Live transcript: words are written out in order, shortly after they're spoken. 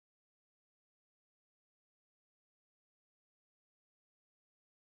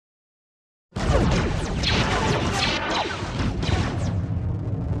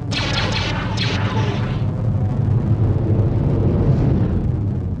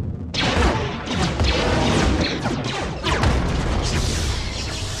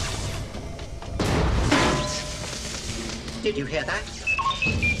Did you hear that?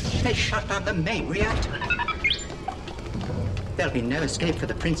 They shut down the main reactor. There'll be no escape for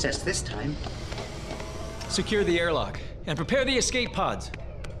the princess this time. Secure the airlock and prepare the escape pods.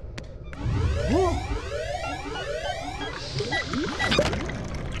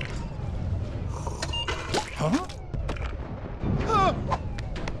 Huh?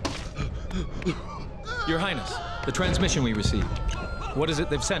 Your Highness, the transmission we received. What is it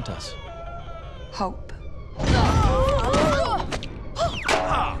they've sent us? Hope.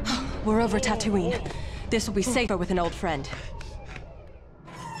 We're over Tatooine. This will be safer with an old friend.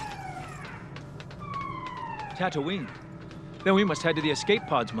 Tatooine? Then we must head to the escape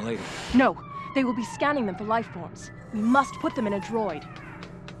pods, milady. No, they will be scanning them for life forms. We must put them in a droid.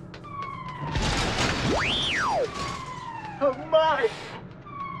 Oh my!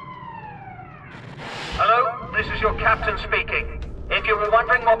 Hello, this is your captain speaking. If you were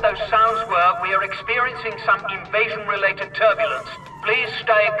wondering what those sounds were, we are experiencing some invasion-related turbulence. Please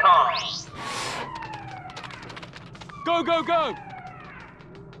stay calm. Go, go, go!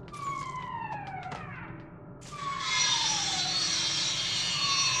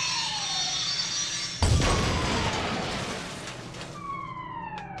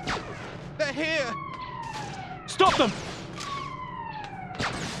 They're here! Stop them!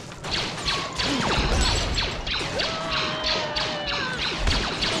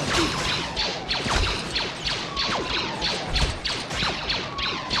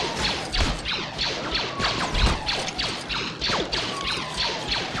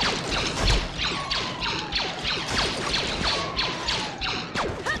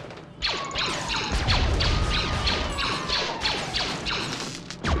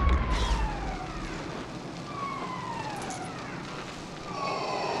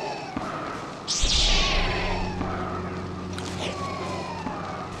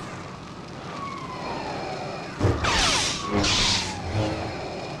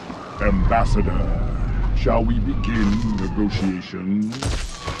 Ambassador, shall we begin negotiations?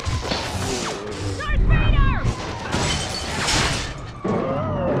 Darth Vader!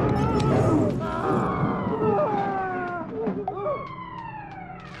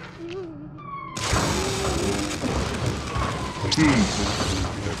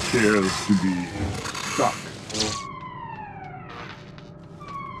 Appears to be stuck.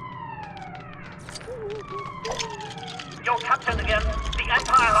 Your captain again. The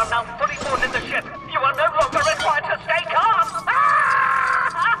Empire are now fully boarded the ship. You are no longer required to stay calm.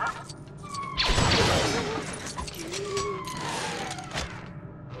 Ah!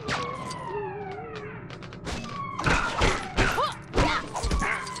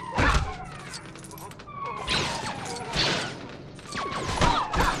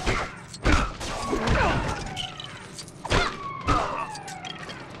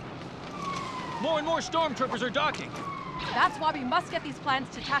 More and more stormtroopers are docking. That's why we must get these plans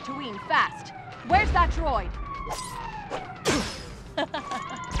to Tatooine fast. Where's that droid?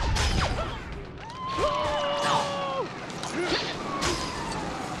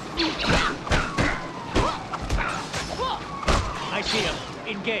 I see him.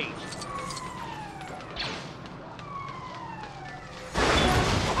 Engage.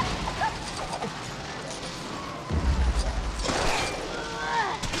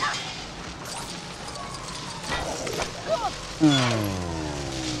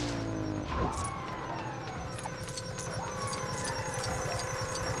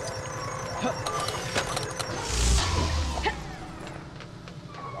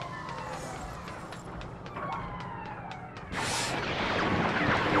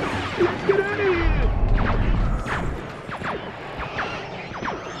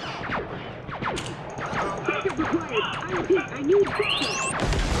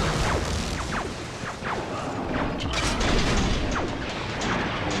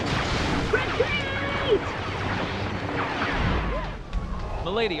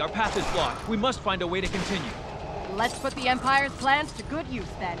 Milady, our path is blocked. We must find a way to continue. Let's put the Empire's plans to good use,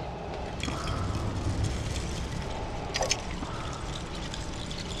 then.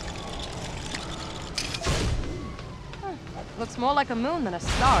 Looks more like a moon than a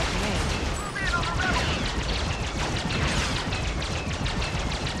star to me.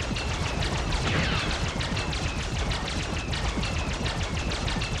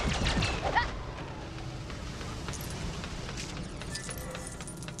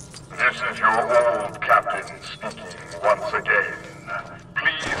 This is your old captain speaking once again.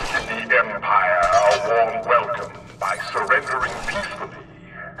 Please give the Empire a warm welcome by surrendering peacefully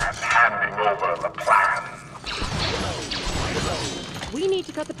and handing over the plans. We need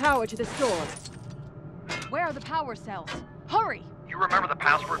to cut the power to the store. Where are the power cells? Hurry! You remember the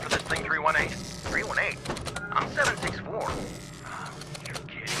password for this thing, 318? 318? I'm 764. You're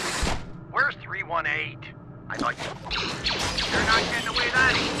kidding. Where's 318? I thought you're not getting away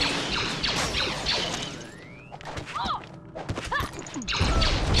that easy.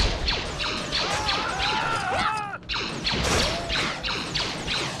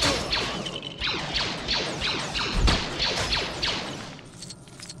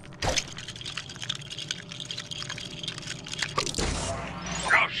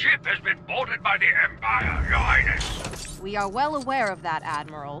 Your ship has been boarded by the Empire, Your Highness. We are well aware of that,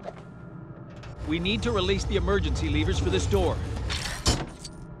 Admiral. We need to release the emergency levers for this door.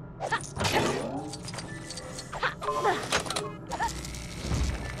 Go,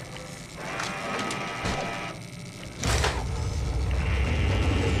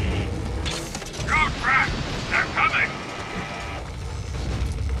 Crack! They're coming!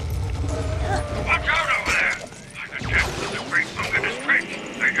 Watch out over there! By the depths of the great wilderness trench,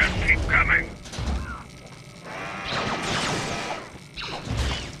 they just keep coming!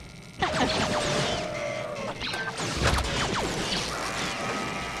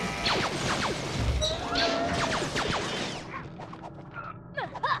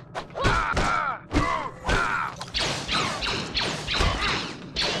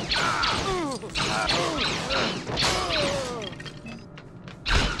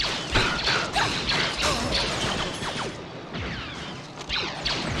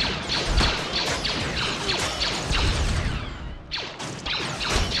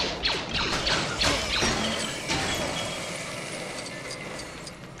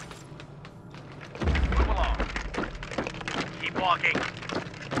 Move along. Keep walking.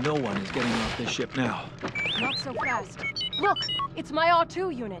 No one is getting off this ship now. Not so fast. Look, it's my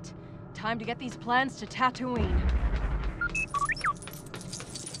R2 unit. Time to get these plans to Tatooine.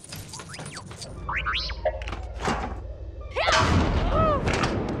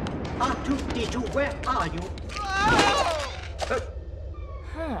 R2-D2, where are you?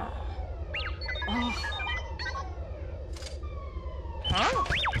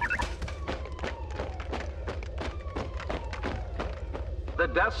 The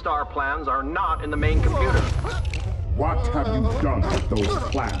Death Star plans are not in the main computer. What have you done with those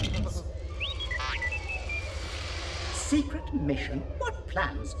plans? Secret mission? What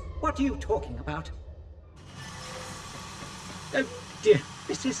plans? What are you talking about? Oh dear,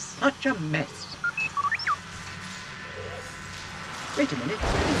 this is such a mess. Wait a minute,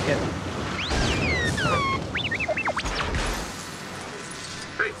 please go.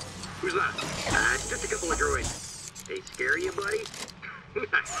 Hey, who's that? Just a couple of droids. They scare you, buddy?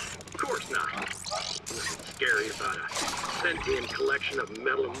 Of course not. Nothing scary about a sentient collection of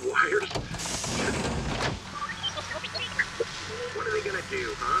metal and wires. What are they gonna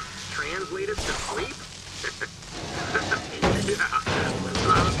do, huh? Translate us to sleep? Yeah,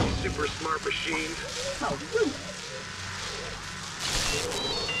 super smart machines. How rude.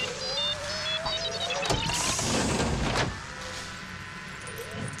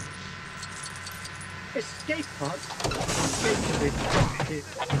 Escape pods?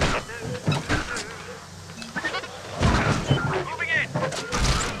 Moving in!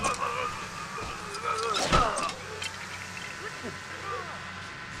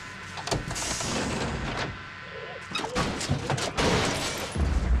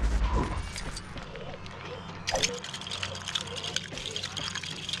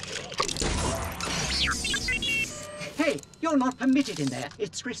 Hey, you're not permitted in there.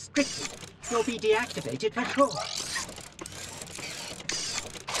 It's restricted. You'll be deactivated for sure.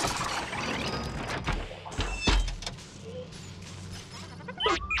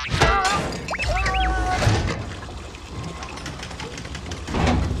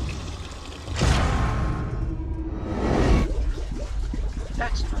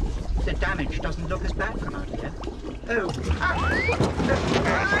 That's funny. The damage doesn't look as bad from out here. Oh.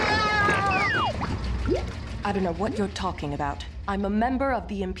 I don't know what you're talking about. I'm a member of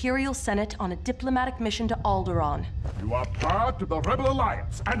the Imperial Senate on a diplomatic mission to Alderaan. You are part of the Rebel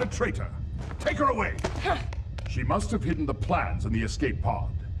Alliance and a traitor. Take her away. She must have hidden the plans in the escape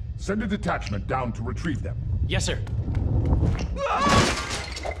pod. Send a detachment down to retrieve them. Yes, sir.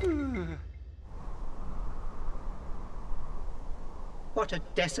 What a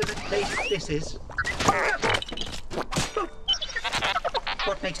desolate place this is.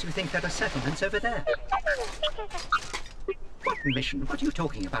 What makes you think there are settlements over there? What mission? What are you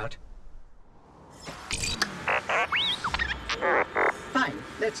talking about? Fine,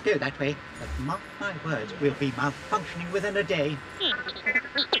 let's go that way. But mark my words, we'll be malfunctioning within a day.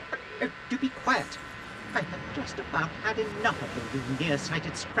 Oh, do be quiet. I have just about had enough of you, you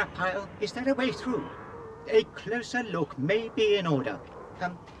nearsighted scrap pile. Is there a way through? A closer look may be in order.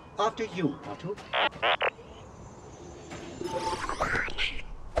 After you, R2.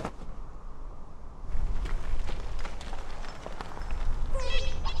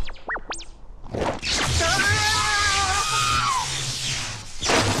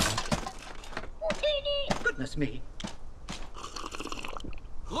 Goodness me.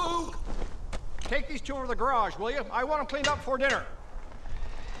 Luke! Take these two over to the garage, will you? I want them cleaned up before dinner.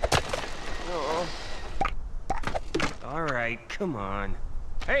 All right, come on.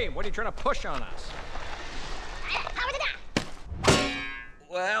 Hey, what are you trying to push on us?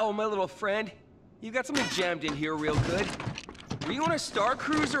 Well, my little friend, you got something jammed in here real good. Were you on a Star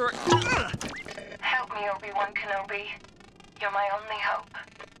Cruiser or... Help me, Obi-Wan Kenobi. You're my only hope.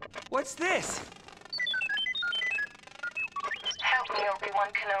 What's this? Help me, Obi-Wan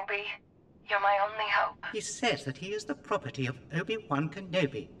Kenobi. You're my only hope. He says that he is the property of Obi-Wan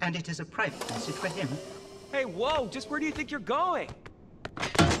Kenobi, and it is a private message for him. Hey, whoa, just where do you think you're going?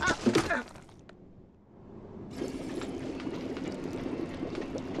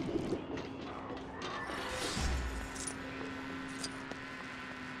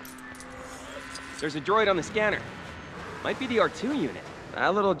 There's a droid on the scanner. Might be the R2 unit.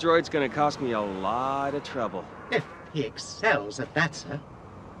 That little droid's gonna cost me a lot of trouble. If he excels at that, sir.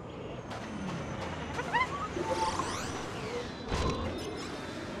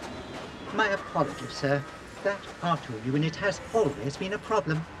 My apologies, sir. That R2 unit has always been a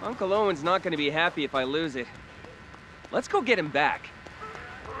problem. Uncle Owen's not gonna be happy if I lose it. Let's go get him back.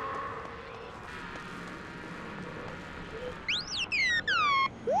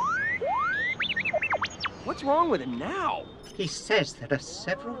 What's wrong with him now? He says there are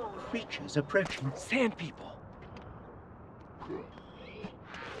several creatures approaching. Sand people.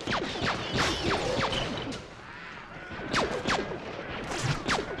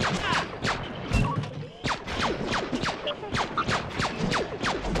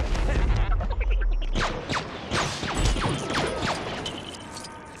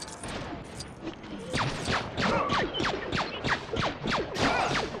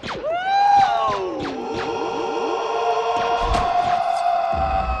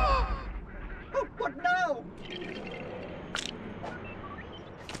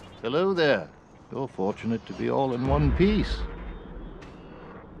 Hello there. You're fortunate to be all in one piece.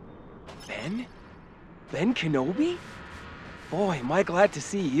 Ben? Ben Kenobi? Boy, am I glad to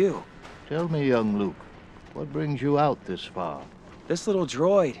see you. Tell me, young Luke, what brings you out this far? This little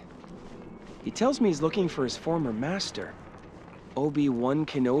droid. He tells me he's looking for his former master. Obi-Wan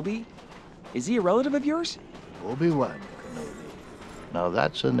Kenobi? Is he a relative of yours? Obi-Wan Kenobi. Now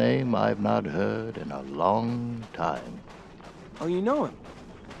that's a name I've not heard in a long time. Oh, you know him?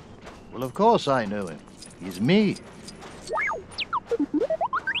 Well, of course I know him. He's me.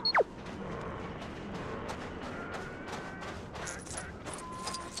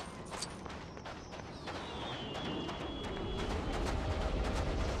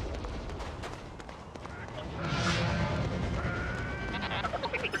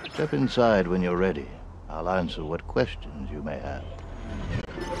 Step inside when you're ready. I'll answer what questions you may have.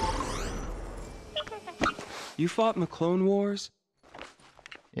 You fought in the Clone Wars?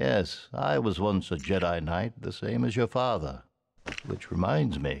 Yes, I was once a Jedi Knight, the same as your father. Which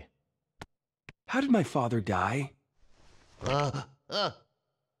reminds me. How did my father die? What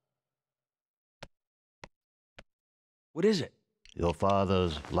is it? Your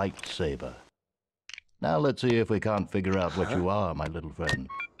father's lightsaber. Now let's see if we can't figure out what you are, my little friend.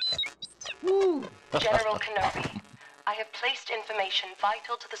 General Kenobi, I have placed information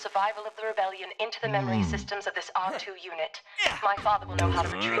vital to the survival of the rebellion into the memory systems of this R2 unit. My father will know how to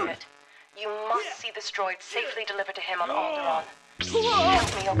retrieve it. You must see this droid safely delivered to him on Alderaan.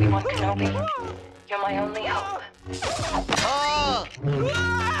 Help me, Obi-Wan Kenobi. You're my only hope.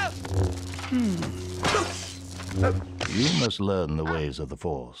 You must learn the ways of the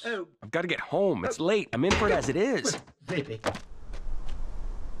Force. I've got to get home. It's late. I'm in for it as it is. Baby.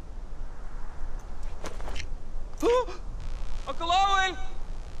 Uncle Owen!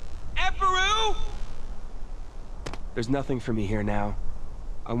 Emperor! There's nothing for me here now.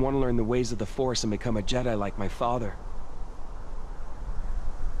 I want to learn the ways of the Force and become a Jedi like my father.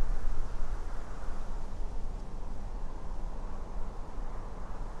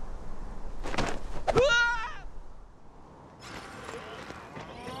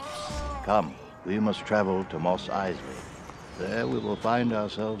 Come, we must travel to Mos Eisley. There we will find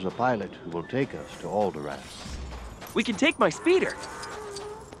ourselves a pilot who will take us to Alderaan. We can take my speeder.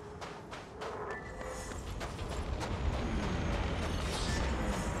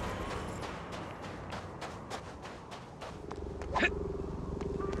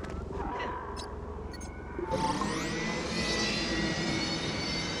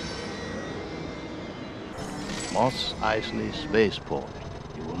 Mos Eisley Spaceport.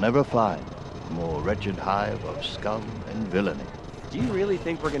 You will never find a more wretched hive of scum and villainy. Do you really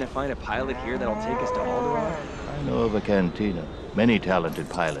think we're gonna find a pilot here that'll take us to Alderaan? I know of a cantina. Many talented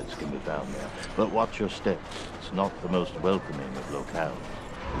pilots can be found there. But watch your steps. It's not the most welcoming of locales.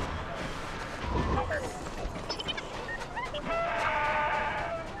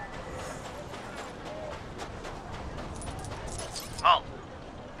 Halt.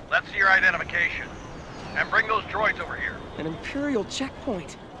 Let's see your identification. And bring those droids over here. An Imperial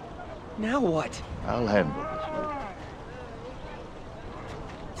checkpoint. Now what? I'll handle this, Luke.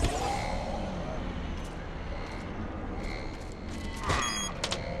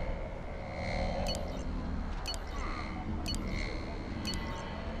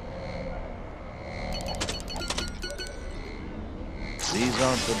 These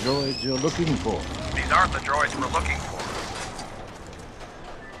aren't the droids you're looking for. These aren't the droids we're looking for.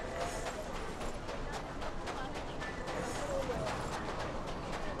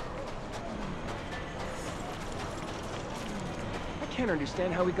 I can't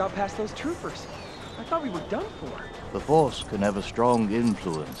understand how we got past those troopers. I thought we were done for. The Force can have a strong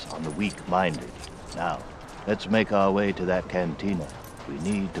influence on the weak-minded. Now, let's make our way to that cantina. We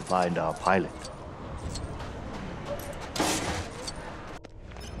need to find our pilot.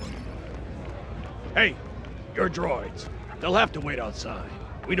 Hey, your droids. They'll have to wait outside.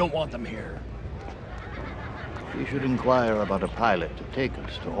 We don't want them here. We should inquire about a pilot to take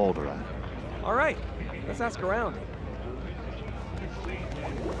us to Alderaan. All right, let's ask around.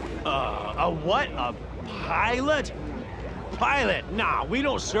 A what? A pilot? Pilot? Nah, we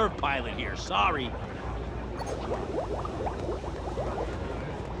don't serve pilot here. Sorry.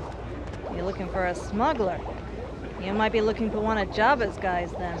 You're looking for a smuggler. You might be looking for one of Jabba's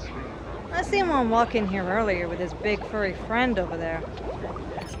guys, then. I seen one walk in here earlier with his big furry friend over there.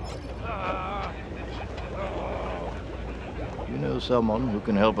 You know someone who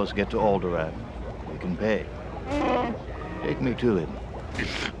can help us get to Alderaan. We can pay. Take me to him.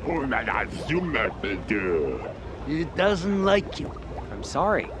 He doesn't like you. I'm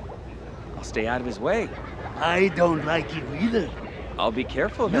sorry. I'll stay out of his way. I don't like you either. I'll be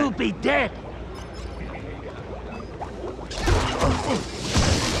careful then. You'll be dead.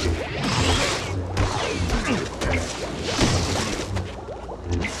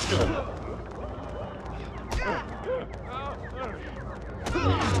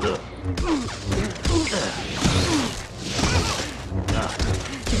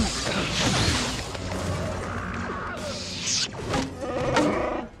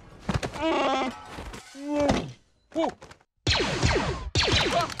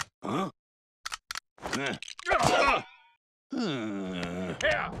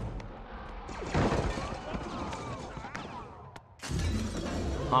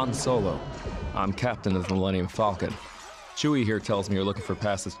 Han Solo. I'm captain of the Millennium Falcon. Chewie here tells me you're looking for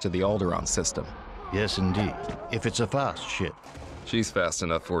passage to the Alderaan system. Yes, indeed. If it's a fast ship. She's fast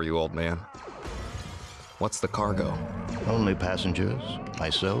enough for you, old man. What's the cargo? Only passengers,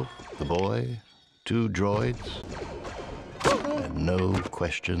 myself, the boy, 2 droids, and no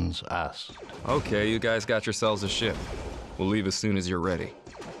questions asked. Okay, you guys got yourselves a ship. We'll leave as soon as you're ready.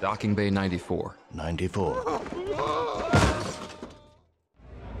 Docking Bay 94. 94.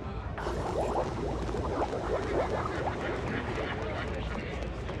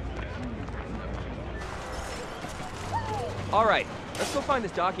 All right, let's go find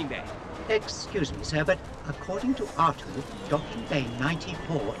this docking bay. Excuse me, sir, but according to R2, Docking Bay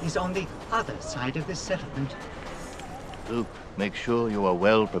 94 is on the other side of this settlement. Luke, make sure you are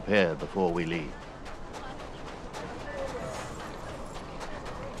well prepared before we leave.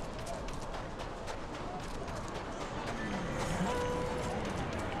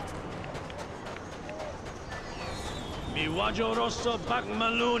 Mi wajo rosso bak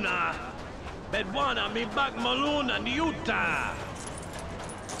maluna. Bedwana mi bak maluna niuta.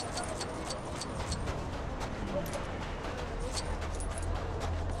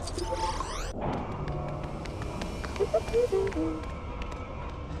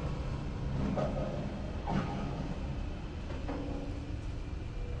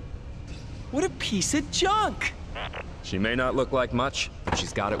 What a piece of junk! She may not look like much, but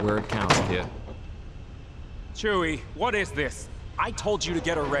she's got it where it counts, kid. Chewie, what is this? I told you to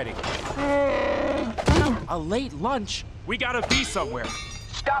get her ready. A late lunch? We gotta be somewhere.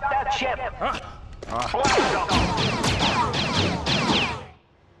 Stop that ship!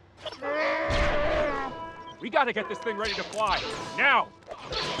 We gotta get this thing ready to fly. Now!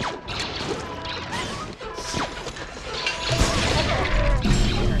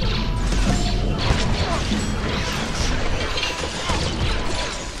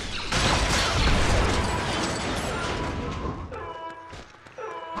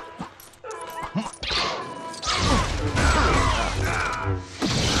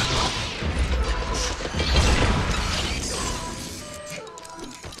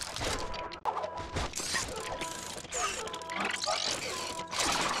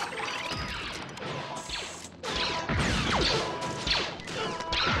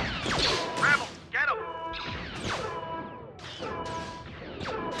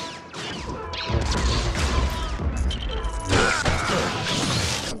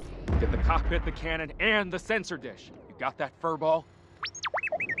 cannon and the sensor dish. You got that, furball?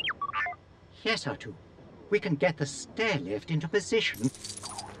 Yes, R2. We can get the stair lift into position.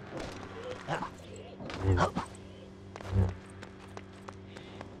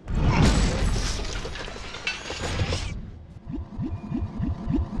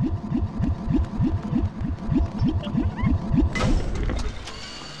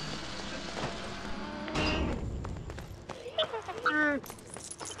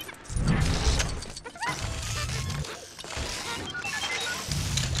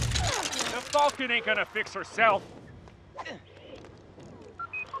 Falcon ain't gonna fix herself.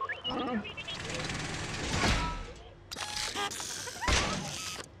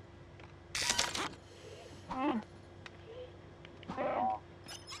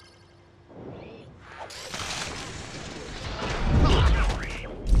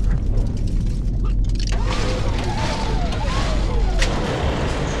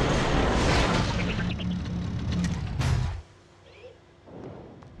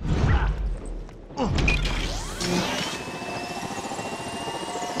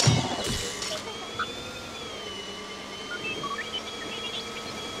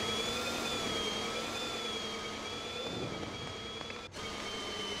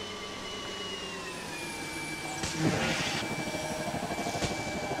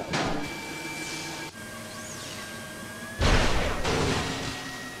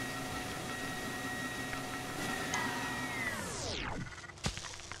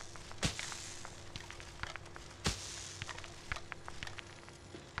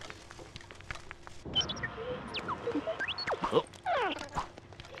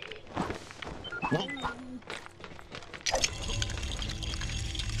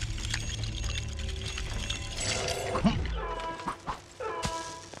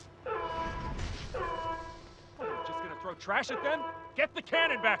 Trash it then? Get the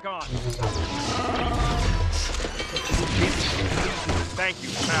cannon back on! Thank you,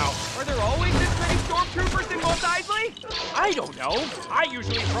 pal. Are there always this many stormtroopers in Mos Eisley? I don't know. I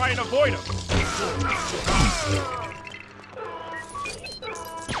usually try and avoid them.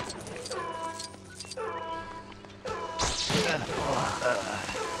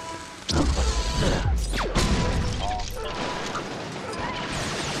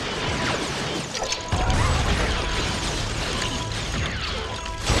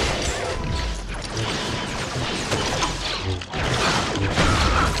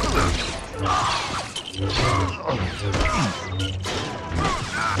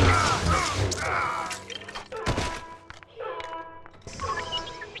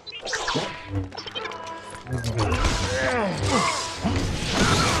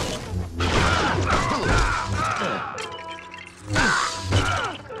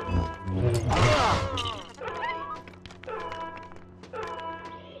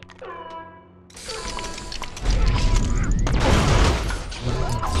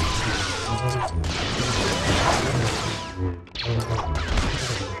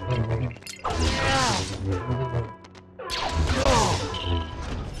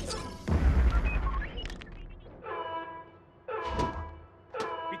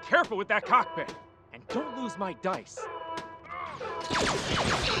 Careful with that cockpit, and don't lose my dice.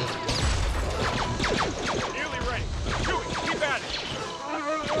 Nearly ready. Chewie, keep at it.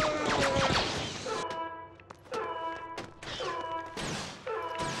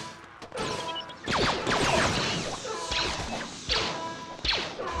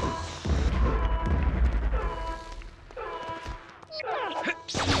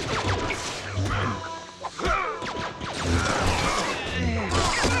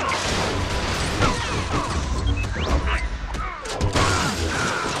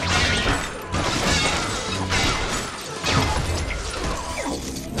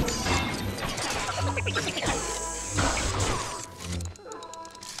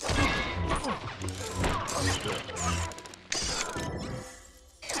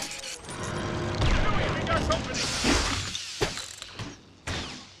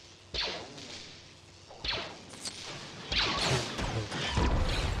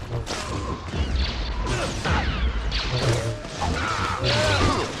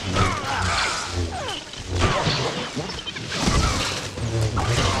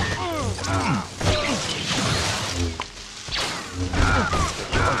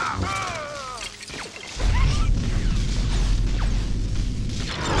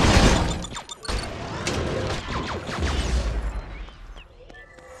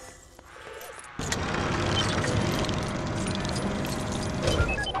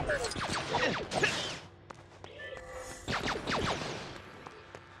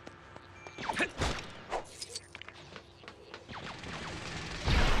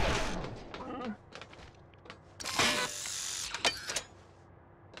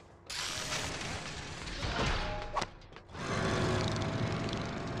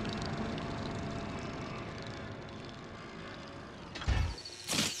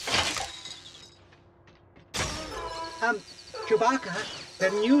 Chewbacca, the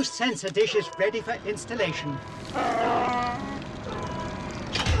new sensor dish is ready for installation.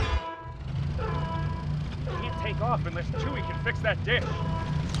 Can't take off unless Chewie can fix that dish.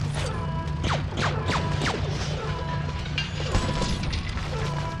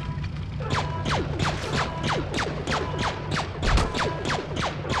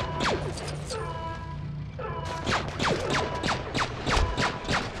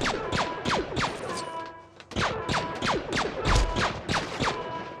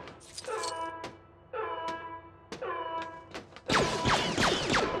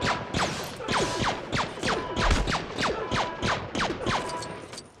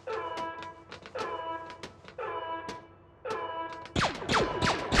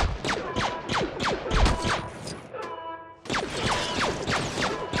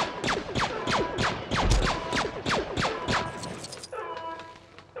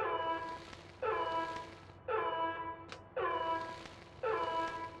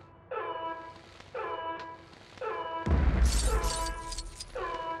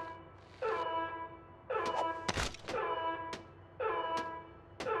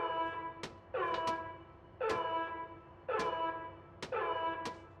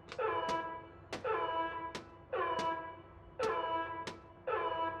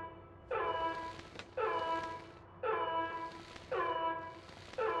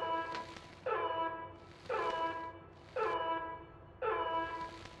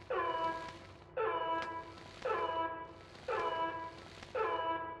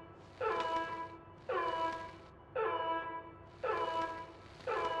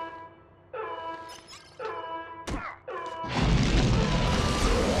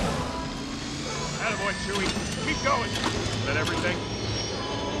 Chewie, keep going. Is that everything?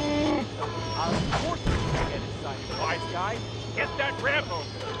 Of course we can get inside, wise guy. Get that ramp open.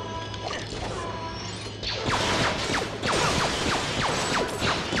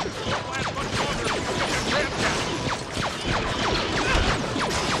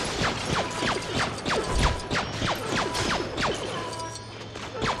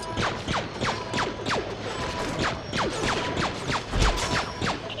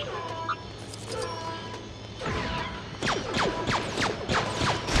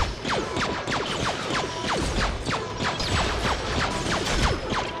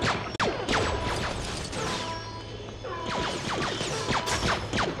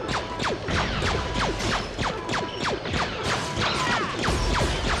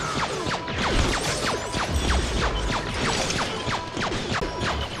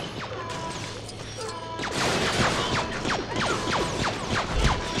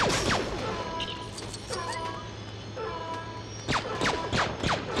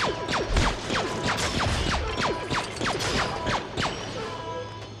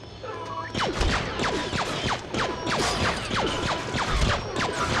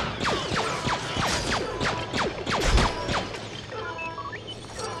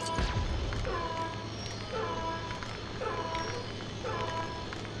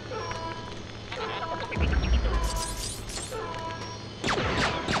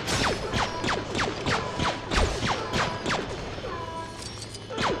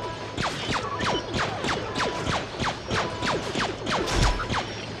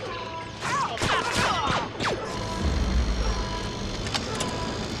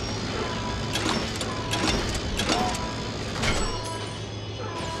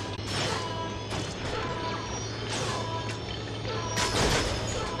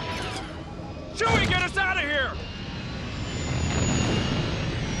 Chewie, get us out of here!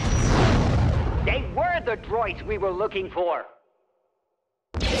 They were the droids we were looking for.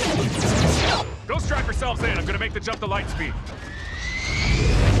 Go strap yourselves in. I'm gonna make the jump to light speed.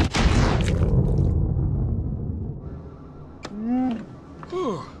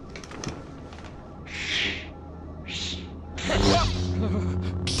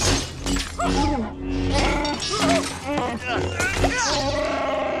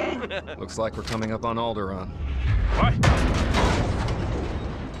 Looks like we're coming up on Alderaan. What?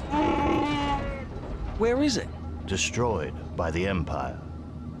 Where is it? Destroyed by the Empire.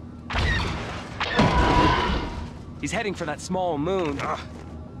 He's heading for that small moon.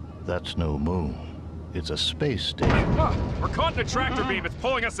 That's no moon. It's a space station. We're caught in a tractor beam. It's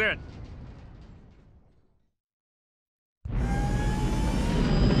pulling us in.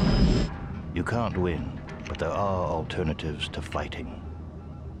 You can't win, but there are alternatives to fighting.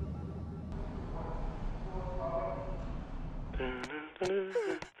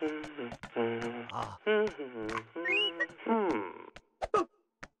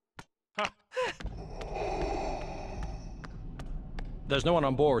 There's no one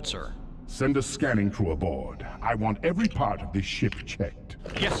on board, sir. Send a scanning crew aboard. I want every part of this ship checked.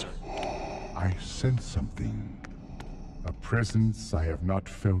 Yes, sir. I sense something. A presence I have not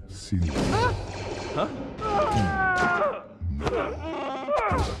felt since... Huh?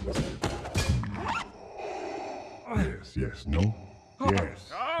 Yes, yes, no?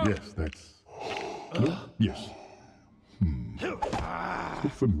 Yes, yes, that's... No? Yes. So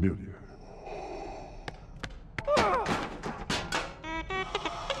familiar.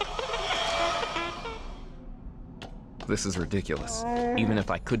 This is ridiculous. Even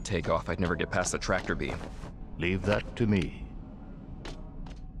if I could take off, I'd never get past the tractor beam. Leave that to me.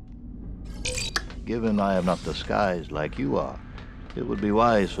 Given I am not disguised like you are, it would be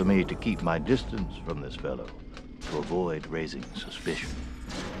wise for me to keep my distance from this fellow, to avoid raising suspicion.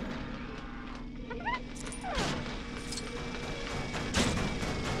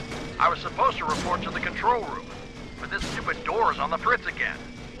 I was supposed to report to the control room, but this stupid door is on the fritz again.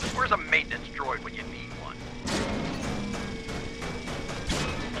 Where's a maintenance droid when you need one?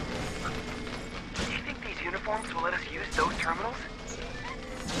 Do you think these uniforms will let us use those terminals?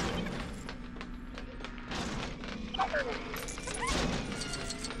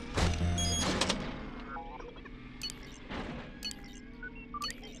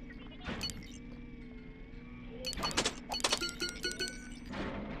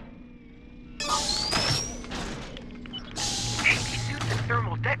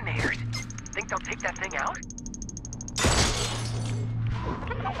 Thermal detonators. Think they'll take that thing out?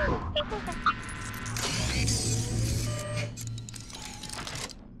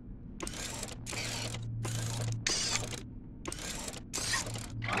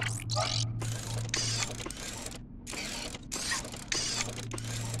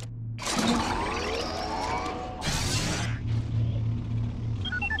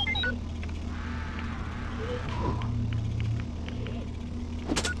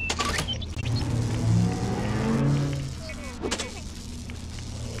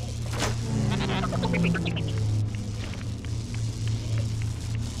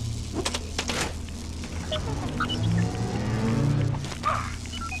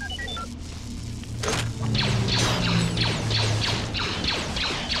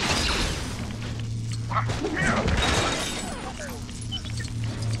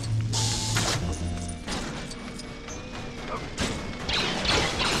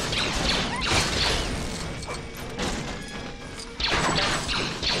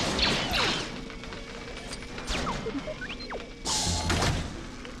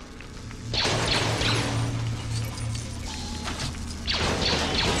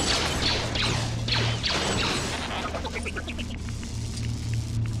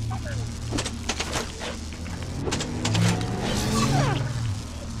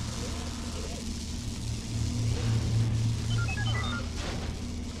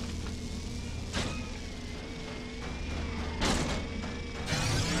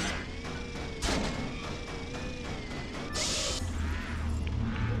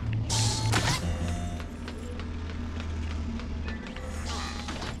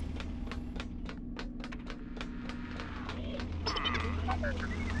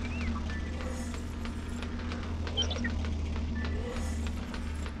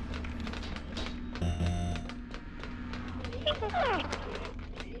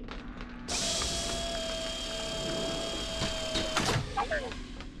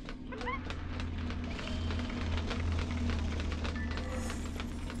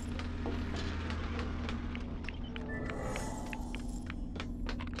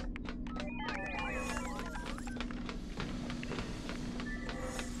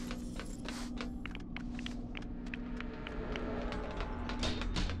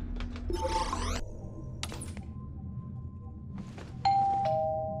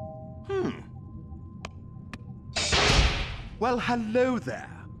 Well, hello there.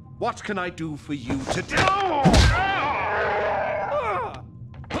 What can I do for you today?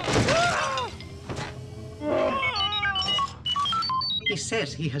 He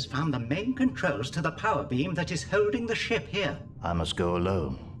says he has found the main controls to the power beam that is holding the ship here. I must go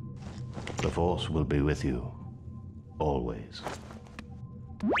alone. The Force will be with you. Always.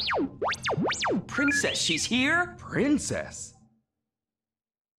 Princess, she's here? Princess?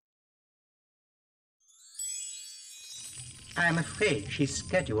 I'm afraid she's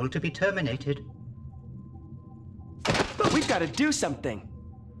scheduled to be terminated. But we've got to do something.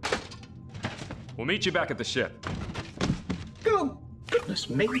 We'll meet you back at the ship. Oh, goodness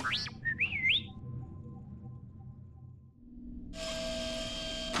me.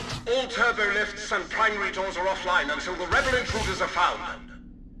 All turbo lifts and primary doors are offline until the rebel intruders are found.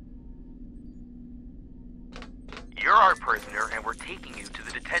 You're our prisoner, and we're taking you to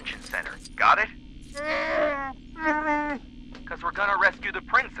the detention center. Got it? Because we're gonna rescue the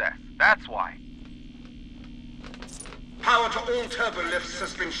princess. That's why. Power to all turbo lifts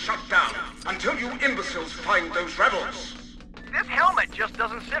has been shut down until you imbeciles find those rebels. This helmet just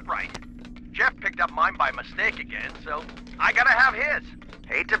doesn't sit right. Jeff picked up mine by mistake again, so I gotta have his.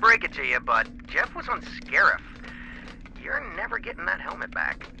 Hate to break it to you, but Jeff was on Scarif. You're never getting that helmet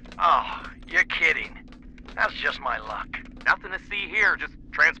back. Oh, you're kidding. That's just my luck. Nothing to see here, just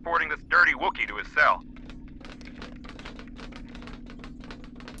transporting this dirty Wookiee to his cell.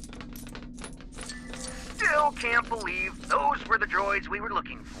 Still can't believe those were the droids we were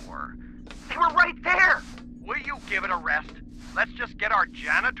looking for. They were right there! Will you give it a rest? Let's just get our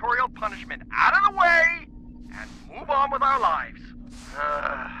janitorial punishment out of the way and move on with our lives.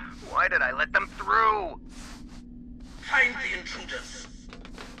 Why did I let them through? Find the intruders.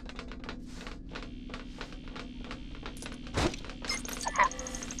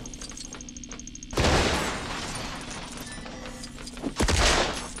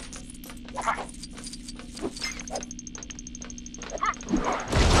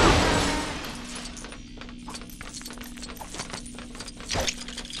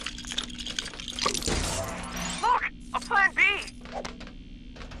 Look! A plan B!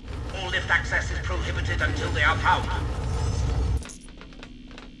 All lift access is prohibited until they are found.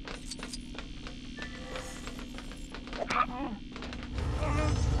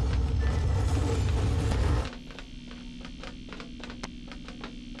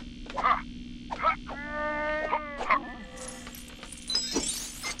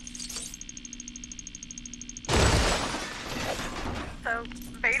 So,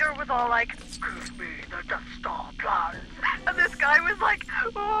 Vader was all like, "Give me the Death Star plans." And this guy was like,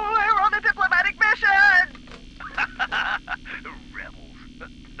 "We're on a diplomatic mission!" Rebels.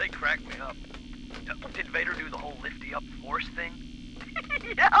 They cracked me up. Did Vader do the whole lifty up force thing?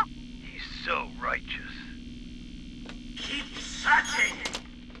 Yep. He's so righteous. Keep searching!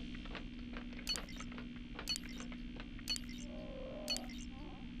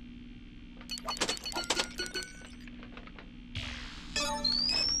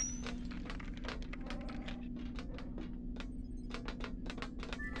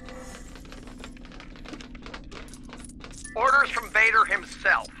 Orders from Vader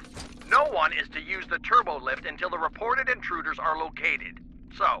himself. No one is to use the turbo lift until the reported intruders are located.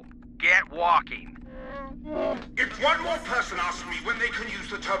 So, get walking. If one more person asks me when they can use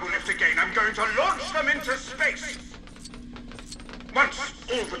the turbo lift again, I'm going to launch them into space! Once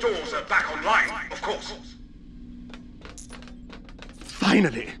all the doors are back online, of course.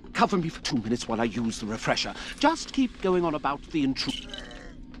 Finally! Cover me for 2 minutes while I use the refresher. Just keep going on about the intruder.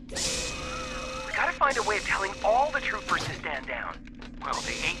 We gotta find a way of telling all the troopers to stand down. Well,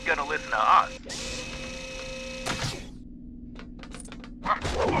 they ain't gonna listen to us.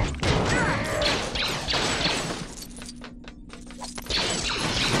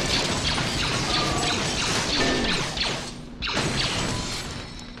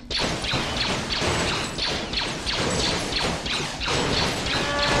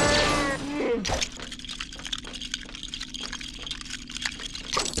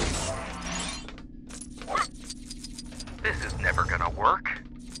 This is never gonna work.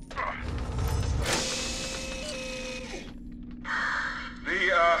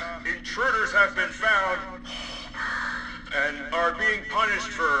 The intruders have been found and are being punished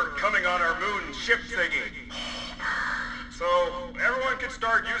for coming on our moon ship thingy. So everyone can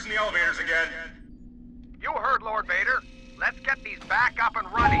start using the elevators again. You heard Lord Vader. Let's get these back up and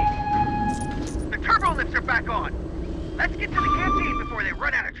running. The turbo lifts are back on. Let's get to the canteen before they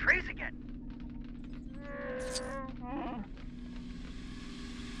run out of trays again.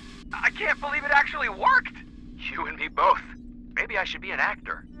 I can't believe it actually worked. You and me both. Maybe I should be an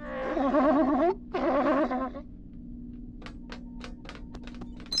actor.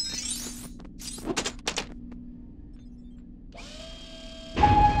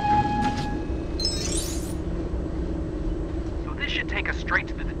 So this should take us straight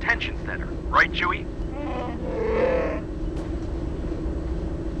to the detention center, right, Chewie?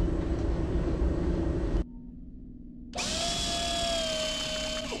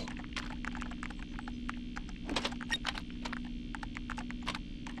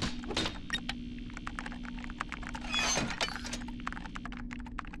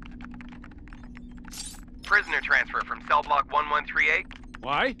 Prisoner transfer from cell block 1138.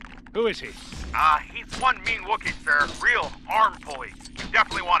 Why? Who is he? He's one mean Wookiee, sir. Real arm pulley. You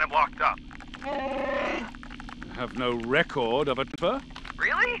definitely want him locked up. I have no record of a transfer.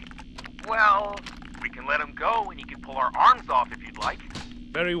 Really? Well, we can let him go and he can pull our arms off if you'd like.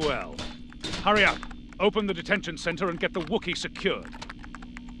 Very well. Hurry up. Open the detention center and get the Wookiee secured.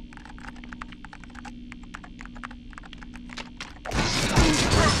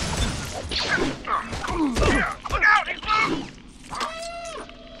 Look out! He's loose!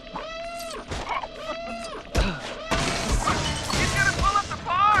 He's gonna pull up the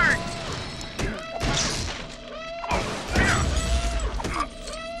barn!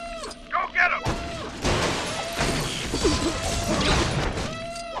 Go get him!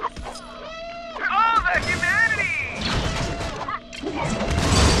 Oh, the humanity!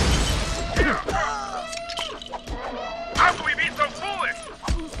 How can we be so foolish?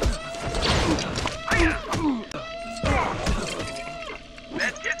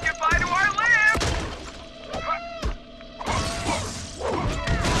 Let's get goodbye to our lamb!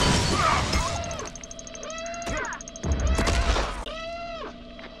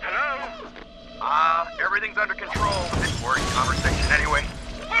 Hello? Everything's under control. This boring conversation anyway.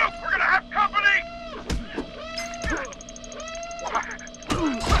 Luke, we're gonna have company!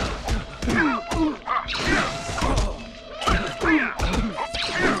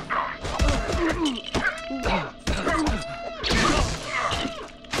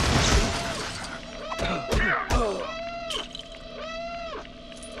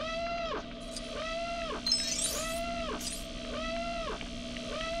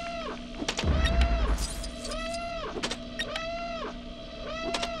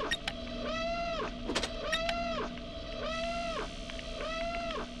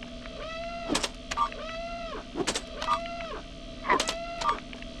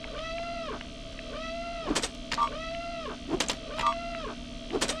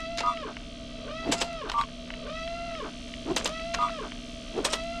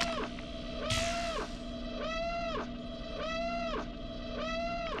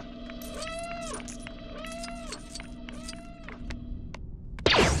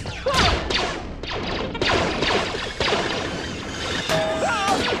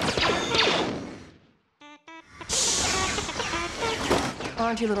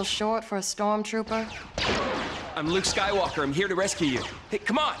 Aren't you a little short for a stormtrooper? I'm Luke Skywalker. I'm here to rescue you. Hey,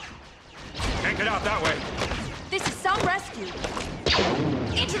 come on! Can't get out that way. This is some rescue.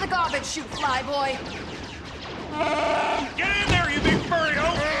 Into the garbage chute, flyboy. Get in there, you big furry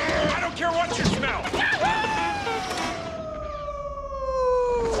hoe! I don't care what you smell!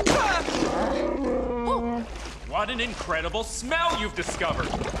 What an incredible smell you've discovered!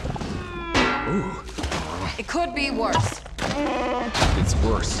 Ooh. It could be worse. It's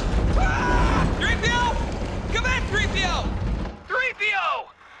worse. 3PO! Come in, 3PO! 3PO!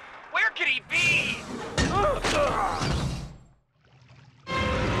 Where could he be?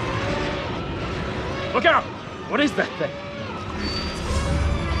 Look out! What is that thing?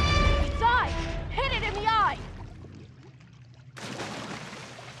 Its eye! Hit it in the eye!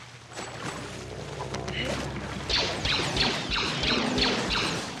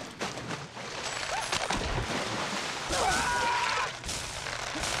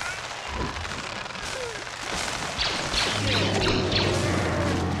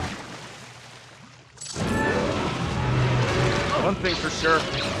 One thing for sure,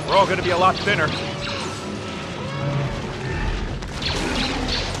 we're all gonna be a lot thinner.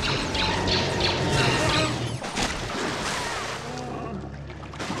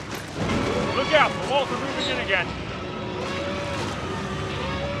 Look out, the walls are moving in again.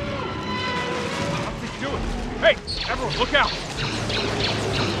 What's he doing? Hey, everyone, look out!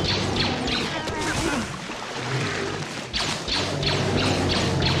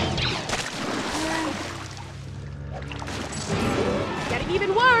 Getting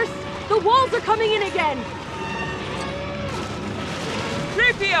even worse! The walls are coming in again!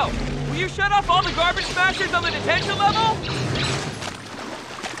 3PO! Will you shut off all the garbage smashers on the detention level?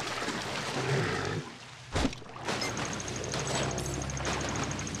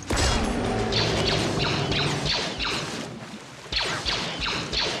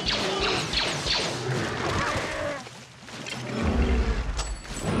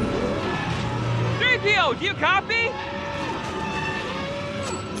 Do you copy?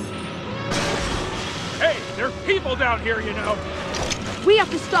 Hey, there's people down here, you know. We have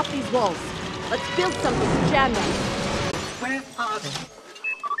to stop these walls. Let's build something to jam them. Where are they?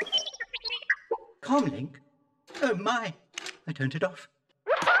 Comlink? Oh my! I turned it off.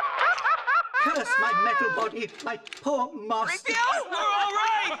 Curse my metal body, my poor master. 3PO, we're all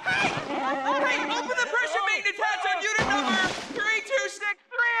right! Hey, open the pressure maintenance hatch on unit number 3263827!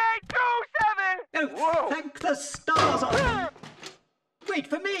 Oh, whoa. Thank the stars on it! Wait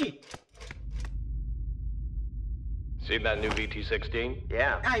for me! Seen that new VT-16?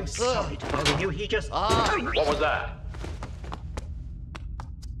 Yeah. I'm sorry to bother you, he just... What was that?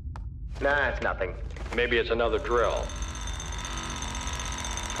 Nah, it's nothing. Maybe it's another drill.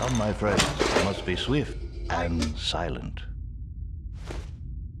 Come, my friends. You must be swift and silent.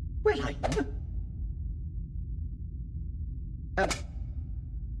 Well, I know.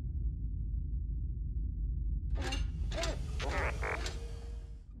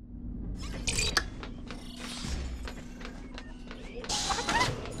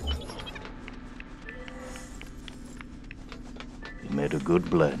 You made a good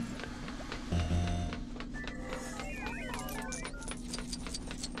blend.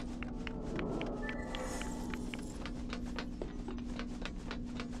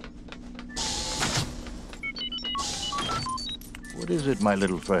 What is it, my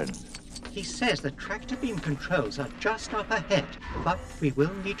little friend? He says the tractor beam controls are just up ahead, but we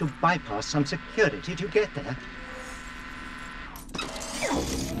will need to bypass some security to get there.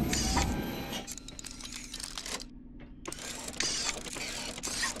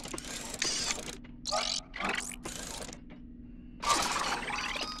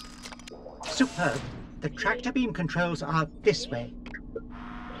 Superb. The tractor beam controls are this way.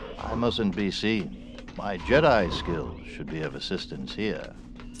 I mustn't be seen. My Jedi skills should be of assistance here.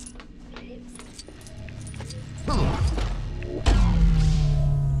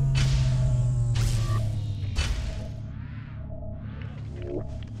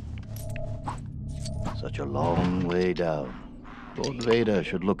 Such a long way down. Lord Vader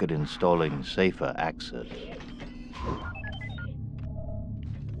should look at installing safer access.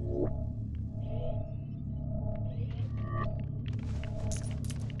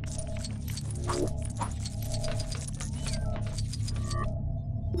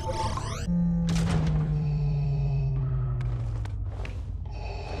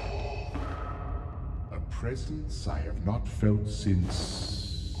 A presence I have not felt since...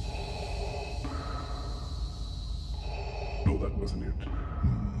 No, that wasn't it.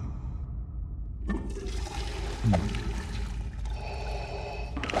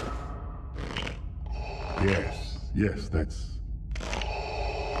 Yes, that's...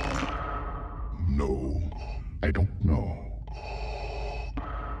 No, I don't know.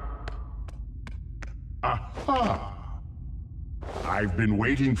 Aha! I've been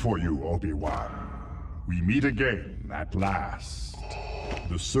waiting for you, Obi-Wan. We meet again, at last.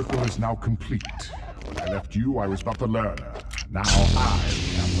 The circle is now complete. When I left you, I was but the learner. Now I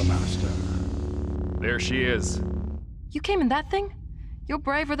am the master. There she is. You came in that thing? You're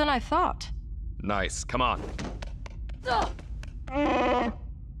braver than I thought. Nice, come on.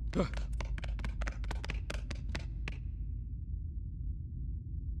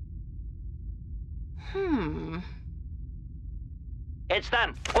 It's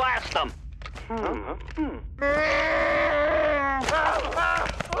them! Blast them!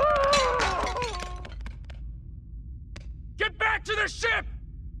 Get back to the ship!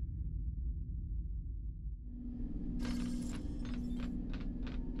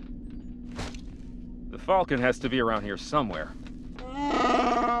 The Falcon has to be around here somewhere.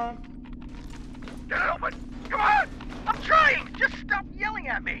 Get open! Come on! I'm trying! Just stop yelling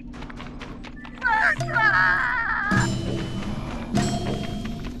at me!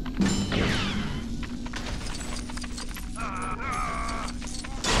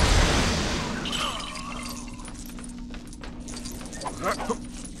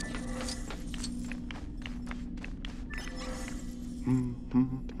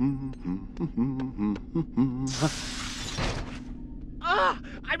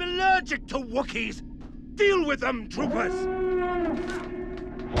 I'm allergic to Wookiees! Deal with them, troopers!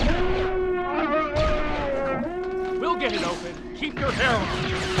 We'll get it open. Keep your hair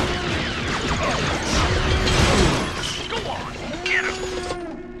on. Go on! Get him!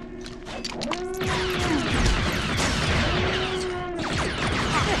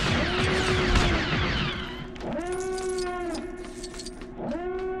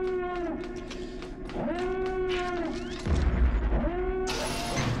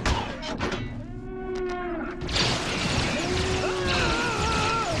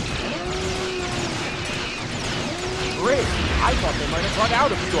 Great! I thought they might have run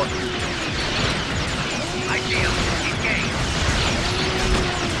out of stormtroopers. I see him. Engage.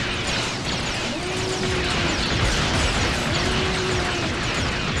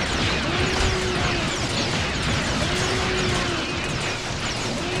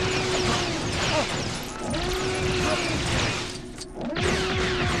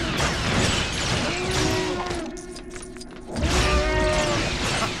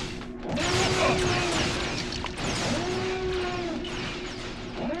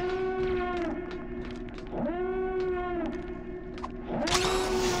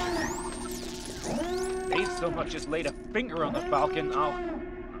 So much as laid a finger on the Falcon,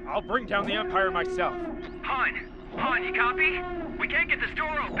 I'll bring down the Empire myself. Han, you copy? We can't get this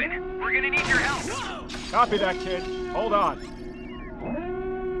door open. We're gonna need your help. Copy that, kid. Hold on.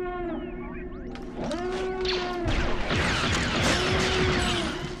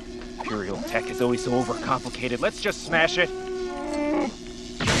 Imperial tech is always so overcomplicated. Let's just smash it.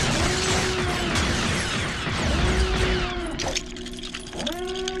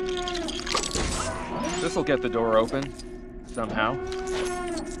 This'll get the door open. Somehow.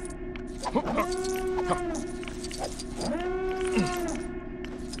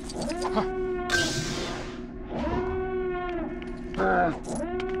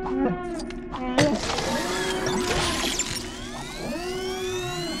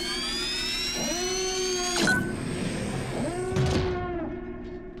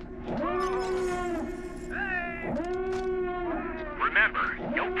 Remember,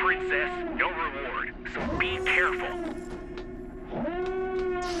 no princess, no reward, so be careful.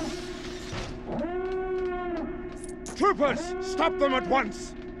 Troopers, stop them at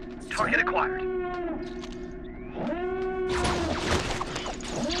once! Target acquired.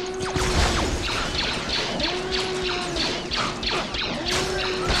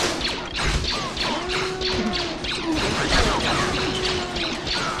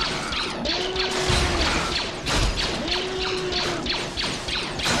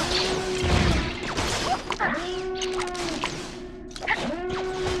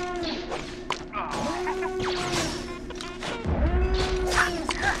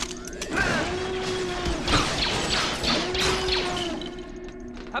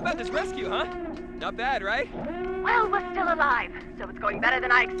 How about this rescue, huh? Not bad, right? Well, we're still alive, so it's going better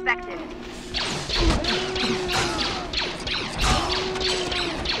than I expected.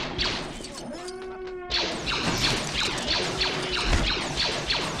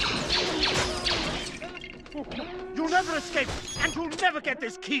 You'll never escape, and you'll never get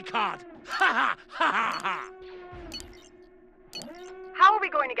this key card! Ha ha ha ha! How are we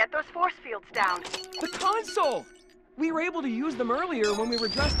going to get those force fields down? The console! We were able to use them earlier when we were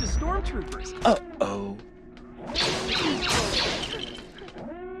dressed as stormtroopers. Uh-oh.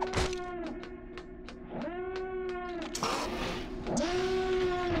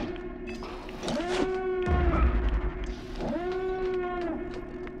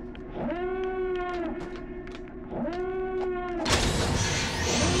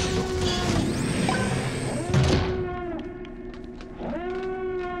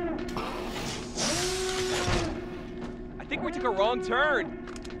 I think we took a wrong turn.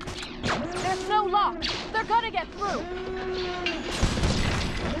 There's no lock. They're gonna get through.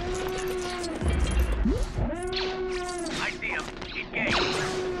 I see him. Engage.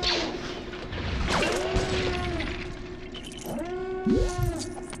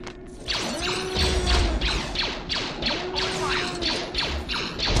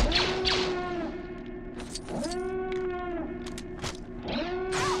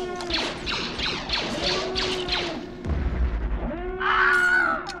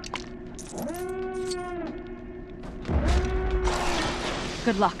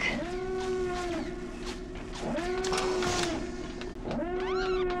 Good luck.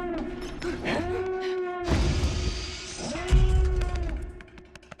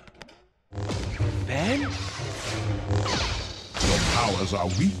 Ben? Your powers are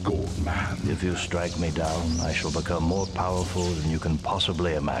weak, old man. If you strike me down, I shall become more powerful than you can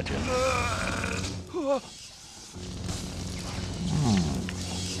possibly imagine.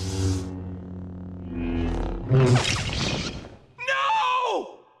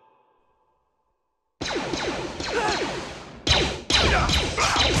 No!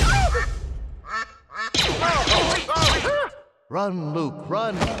 Run, Luke,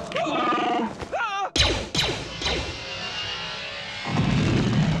 run!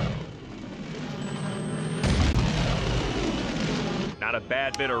 Not a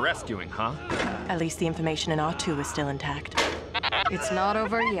bad bit of rescuing, huh? At least the information in R2 is still intact. It's not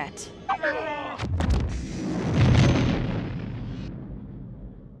over yet.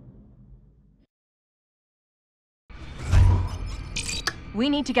 We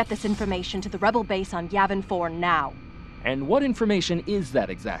need to get this information to the rebel base on Yavin 4 now. And what information is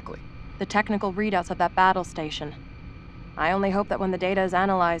that exactly? The technical readouts of that battle station. I only hope that when the data is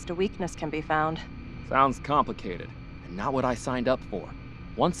analyzed, a weakness can be found. Sounds complicated, and not what I signed up for.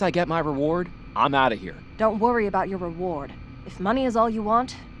 Once I get my reward, I'm out of here. Don't worry about your reward. If money is all you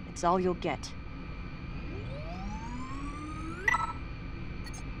want, it's all you'll get.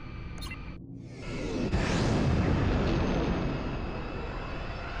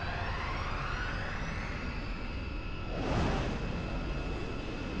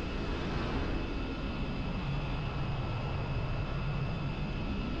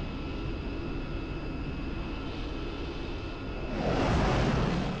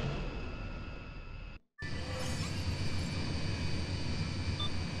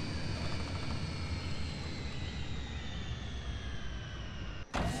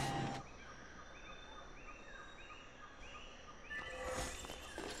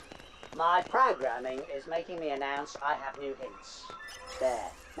 My programming is making me announce I have new hints. There,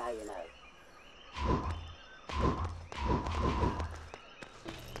 now you know.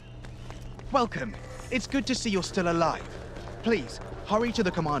 Welcome. It's good to see you're still alive. Please, hurry to the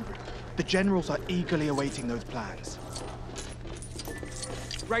command room. The generals are eagerly awaiting those plans.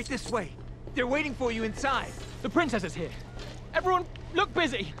 Right this way. They're waiting for you inside. The princess is here. Everyone, look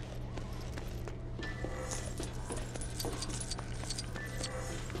busy.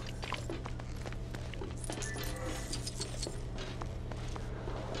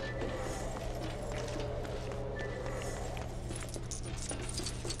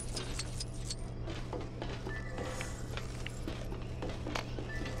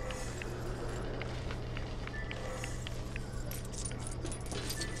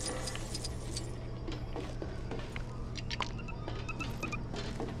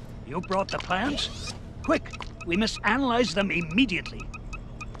 You brought the plans? Quick, we must analyze them immediately.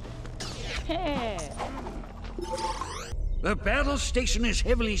 The battle station is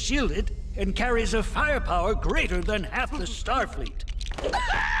heavily shielded and carries a firepower greater than half the Starfleet.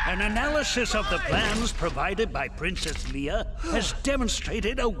 An analysis of the plans provided by Princess Leia has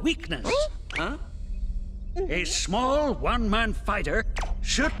demonstrated a weakness. Huh? A small one-man fighter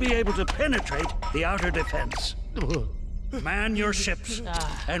should be able to penetrate the outer defense. Man your ships,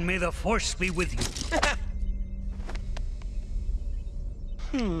 and may the Force be with you.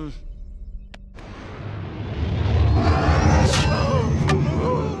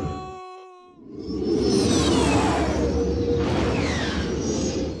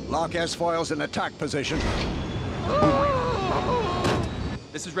 Lock S-foils in attack position.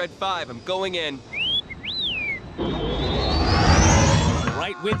 This is Red 5. I'm going in.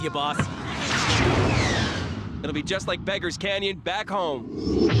 Right with you, boss. It'll be just like Beggar's Canyon back home.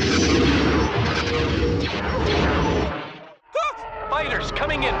 Fighters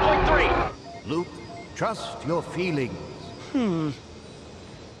coming in, point 3. Luke, trust your feelings.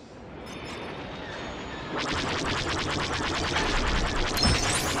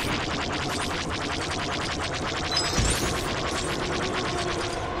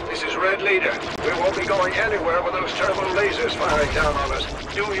 This is Red Leader. We won't be going anywhere with those turbo lasers firing down on us.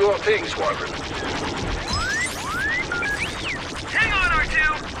 Do your thing, Squadron. Hang on, R2!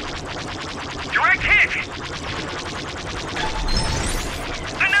 Direct hit!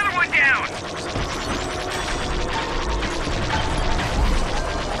 Another one down!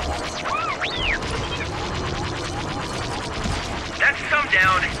 That's some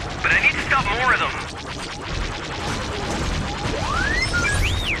down, but I need to stop more of them.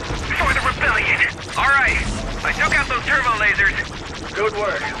 For the rebellion! Alright, I took out those turbo lasers. Good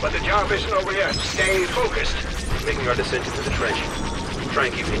work, but the job isn't over yet. Stay focused. Making our descent into the trench. Try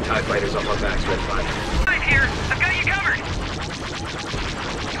and keep any TIE fighters off our backs, Red 5. I'm here! I've got you covered!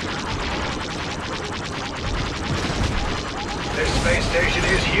 This space station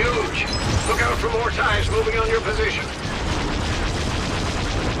is huge. Look out for more TIEs moving on your position.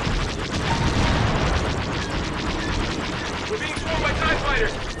 We're being swarmed by TIE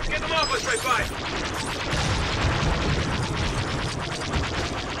fighters! Get them off us, Red 5!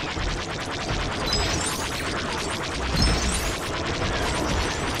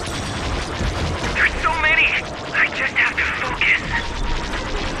 There's so many! I just have to focus.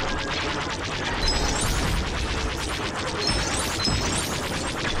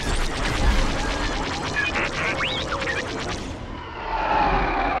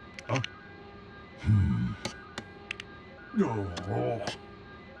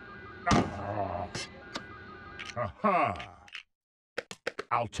 Aha!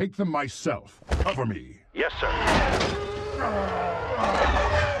 I'll take them myself. Cover me. Yes, sir.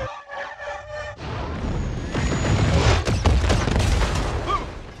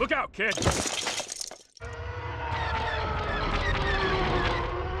 Look out, kid!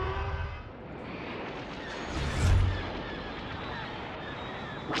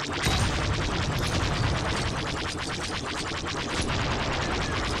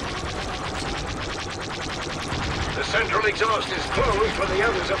 The central exhaust is closed when the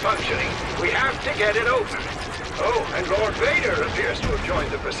others are functioning. We have to get it open. Oh, and Lord Vader appears to have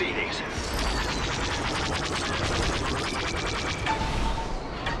joined the proceedings.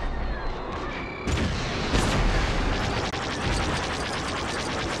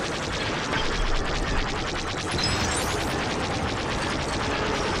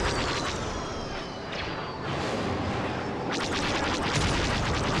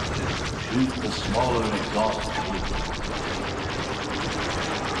 Shoot the smaller exhaust.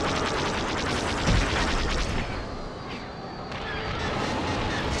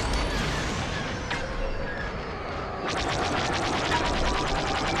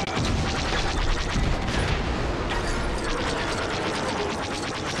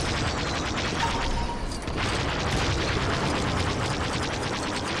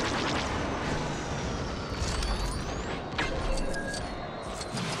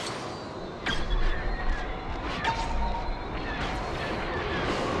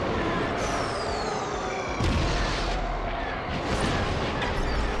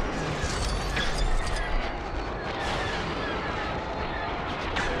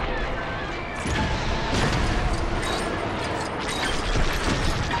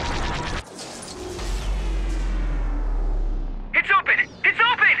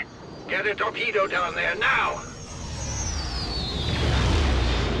 a torpedo down there now!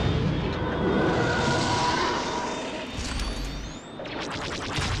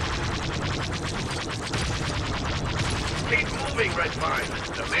 Keep moving, Red Pine.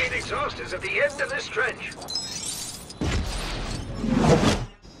 The main exhaust is at the end of this trench.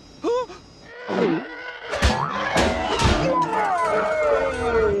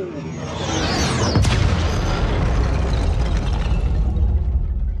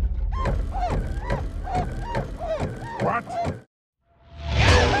 What?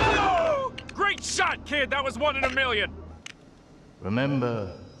 Great shot, kid! That was 1 in a million!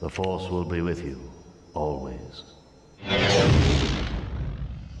 Remember, the Force will be with you, always.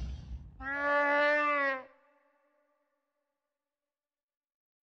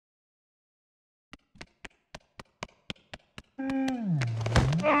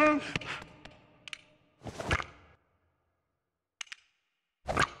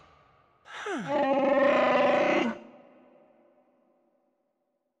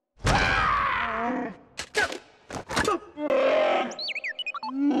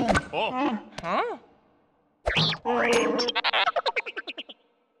 Oh. Huh?